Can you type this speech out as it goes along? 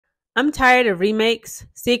I'm tired of remakes,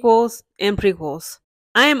 sequels, and prequels.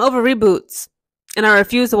 I am over reboots, and I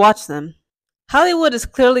refuse to watch them. Hollywood is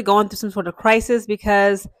clearly going through some sort of crisis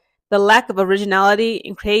because the lack of originality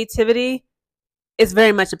and creativity is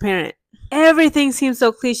very much apparent. Everything seems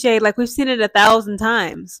so cliched, like we've seen it 1,000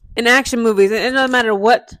 times. In action movies, and it doesn't matter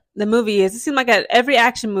what the movie is, it seems like at every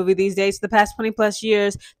action movie these days, for the past 20 plus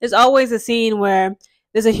years, there's always a scene where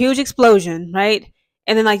there's a huge explosion, right?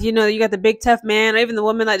 And then, like, you got the big tough man, or even the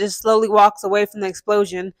woman that just slowly walks away from the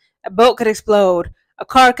explosion. A boat could explode, a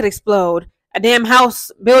car could explode, a damn house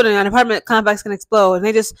building, an apartment complex can explode, and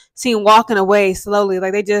they just see him walking away slowly,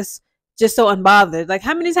 like they just so unbothered. Like,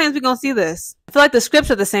 how many times we gonna see this? I feel like the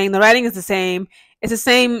scripts are the same, the writing is the same. It's the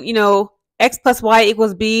same, X plus Y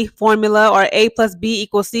equals B formula or A plus B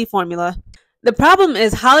equals C formula. The problem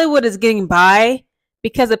is Hollywood is getting by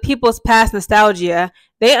because of people's past nostalgia.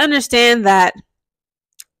 They understand that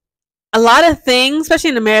a lot of things, especially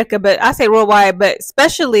in America, but I say worldwide, but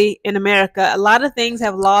especially in America, a lot of things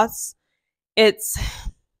have lost its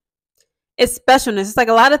specialness. It's like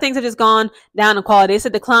a lot of things have just gone down in quality. It's a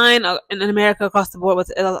decline in America across the board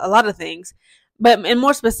with a lot of things. But and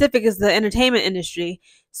more specific is the entertainment industry.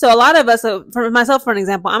 So a lot of us, for myself, for an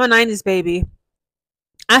example, I'm a 90s baby.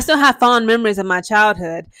 I still have fond memories of my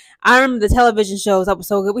childhood. I remember the television shows that were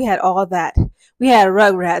so good. We had all that. We had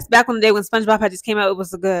Rugrats. Back in the day when SpongeBob had just came out, it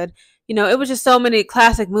was so good. It was just so many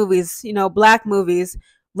classic movies, black movies,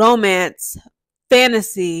 romance,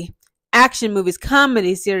 fantasy, action movies,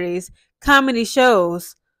 comedy series, comedy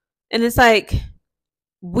shows. And it's like,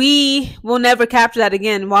 we will never capture that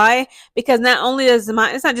again. Why? Because not only is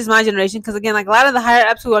it's not just my generation, because again, like a lot of the higher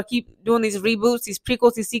ups who are keep doing these reboots, these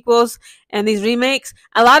prequels, these sequels, and these remakes,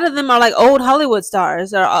 a lot of them are like old Hollywood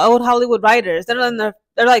stars or old Hollywood writers. They're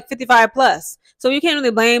like 55 plus. So you can't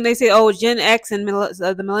really blame. They say, oh, Gen X and the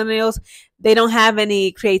millennials, they don't have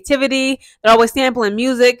any creativity. They're always sampling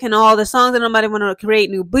music and all the songs, and nobody want to create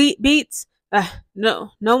new beats.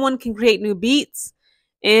 No one can create new beats.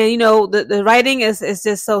 And the writing is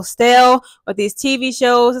just so stale with these TV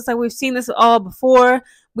shows. It's like we've seen this all before.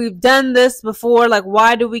 We've done this before. Like,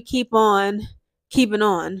 why do we keep on keeping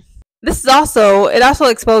on? It also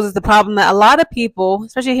exposes the problem that a lot of people,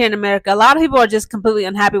 especially here in America, a lot of people are just completely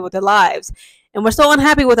unhappy with their lives. And we're so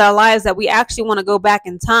unhappy with our lives that we actually want to go back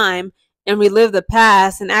in time and relive the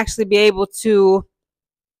past and actually be able to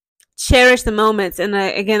cherish the moments and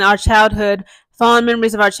again, our childhood, fond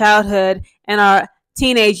memories of our childhood and our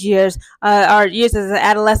teenage years, our years as an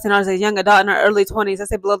adolescent or as a young adult in our early 20s, let's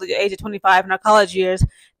say below the age of 25, in our college years,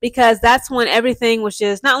 because that's when everything was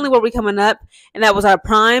just, not only were we coming up and that was our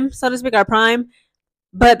prime, so to speak, our prime,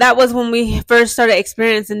 but that was when we first started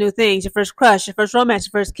experiencing new things. Your first crush, your first romance,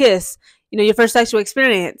 your first kiss, your first sexual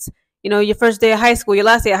experience, your first day of high school, your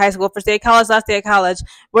last day of high school, first day of college, last day of college.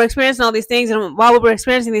 We're experiencing all these things, and while we were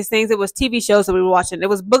experiencing these things, it was TV shows that we were watching, it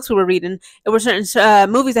was books we were reading, it were certain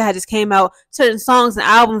movies that had just came out, certain songs and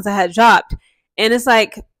albums that had dropped. And it's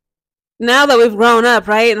like, now that we've grown up,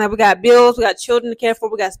 right, and like we got bills, we got children to care for,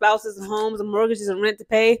 we got spouses and homes and mortgages and rent to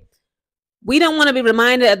pay, we don't want to be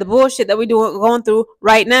reminded of the bullshit that we're going through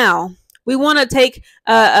right now. We want to take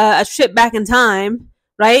a trip back in time,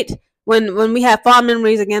 right? When we have fond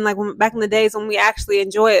memories again, like back in the days when we actually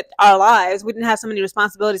enjoyed our lives, we didn't have so many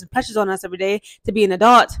responsibilities and pressures on us every day to be an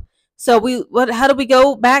adult. So how do we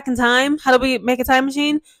go back in time? How do we make a time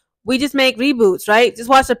machine? We just make reboots, right? Just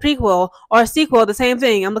watch a prequel or a sequel, the same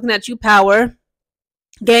thing. I'm looking at you, Power.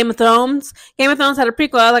 Game of Thrones. Game of Thrones had a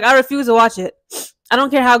prequel. Like, I refuse to watch it. I don't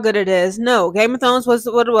care how good it is. No, Game of Thrones was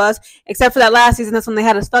what it was, except for that last season. That's when they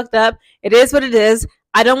had us fucked up. It is what it is.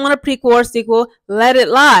 I don't want a prequel or sequel. Let it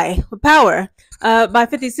lie. With Power, by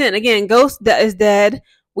 50 Cent. Again, Ghost is dead.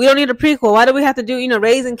 We don't need a prequel. Why do we have to do,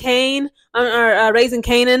 Raising Cain or Raising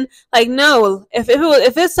Canaan? Like, no. If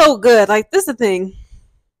it's so good, like, this is the thing.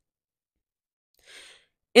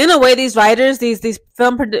 In a way, these writers, these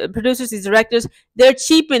film producers, these directors, they're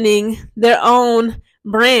cheapening their own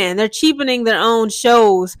brand. They're cheapening their own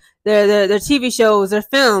shows, their TV shows, their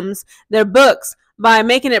films, their books by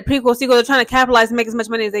making it prequel, sequel. They're trying to capitalize and make as much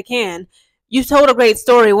money as they can. You told a great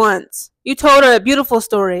story once. You told a beautiful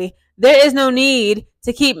story. There is no need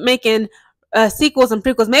to keep making sequels and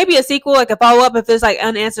prequels. Maybe a sequel, like a follow-up, if there's like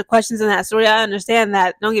unanswered questions in that story. I understand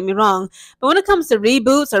that. Don't get me wrong. But when it comes to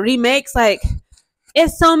reboots or remakes, like,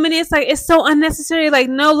 it's so many. It's like, it's so unnecessary. Like,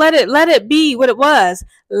 no, let it be what it was.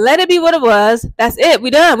 Let it be what it was. That's it. We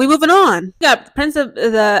done. We moving on. We got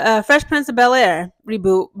Fresh Prince of Bel Air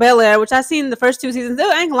reboot, Bel Air, which I seen the first 2 seasons.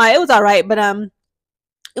 I ain't gonna lie, it was all right, but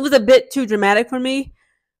it was a bit too dramatic for me.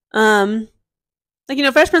 Like,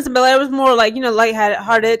 Fresh Prince of Bel Air was more like,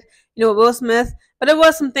 lighthearted. Will Smith. But it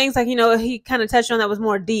was some things like, he kind of touched on that was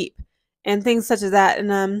more deep and things such as that.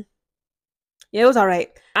 And yeah, it was all right.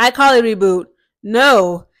 iCarly reboot.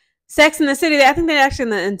 No. Sex in the City. I think they're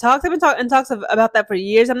actually in talks. They've been in talks about that for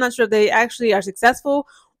years. I'm not sure if they actually are successful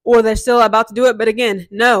or they're still about to do it. But again,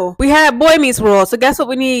 no. We had Boy Meets World. So guess what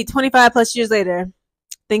we need 25 plus years later?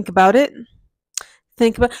 Think about it.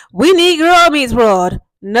 We need Girl Meets World.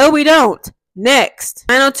 No, we don't. Next.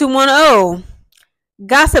 90210.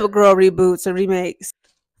 Gossip Girl reboots or remakes.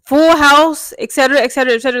 Full House, etc.,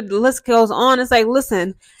 etc., etc. The list goes on. It's like,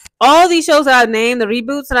 listen, all these shows that I've named, the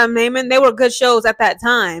reboots that I'm naming, they were good shows at that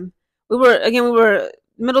time. We were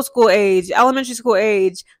middle school age, elementary school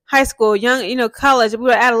age, high school, young, college. We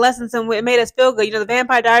were adolescents, and it made us feel good. The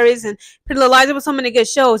Vampire Diaries and Pretty Little Lies. There were so many good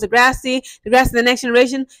shows. Degrassi, The Next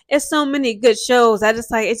Generation. It's so many good shows.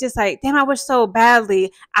 It's just like, damn, I wish so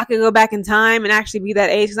badly I could go back in time and actually be that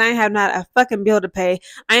age, because I ain't have not a fucking bill to pay.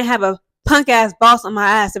 I ain't have a punk ass boss on my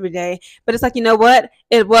ass every day. But it's like, you know what?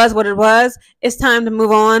 It was what it was. It's time to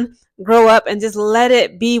move on, grow up, and just let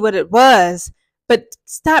it be what it was. But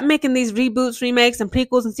stop making these reboots, remakes, and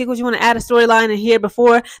prequels and sequels. You want to add a storyline in here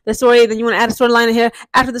before the story, then you want to add a storyline in here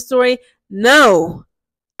after the story. No.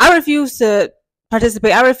 I refuse to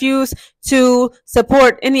participate. I refuse to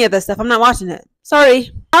support any of this stuff. I'm not watching it.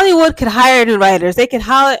 Sorry. Hollywood could hire new writers. They could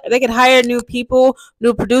hire new people,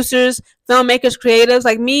 new producers, filmmakers, creatives.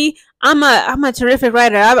 Like me, I'm a terrific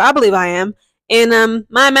writer. I believe I am. And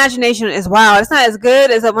my imagination is wild. It's not as good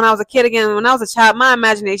as when I was a kid. Again, when I was a child, my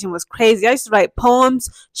imagination was crazy. I used to write poems,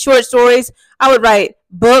 short stories. I would write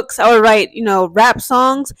books. I would write, rap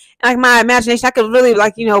songs. And like my imagination, I could really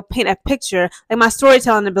paint a picture, like my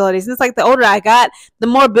storytelling abilities. And it's like the older I got, the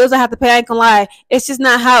more bills I have to pay. I ain't gonna lie. It's just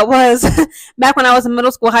not how it was back when I was in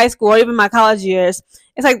middle school, high school, or even my college years.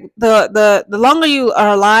 It's like the longer you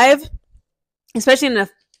are alive, especially in a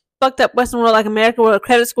fucked up Western world like America, where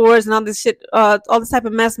credit scores and all this shit, all this type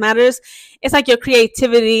of mess matters. It's like your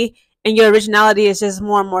creativity and your originality is just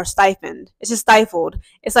more and more stifled. It's just stifled.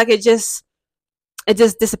 It's like it just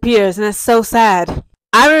disappears, and it's so sad.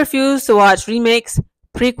 I refuse to watch remakes,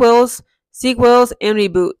 prequels, sequels, and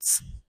reboots.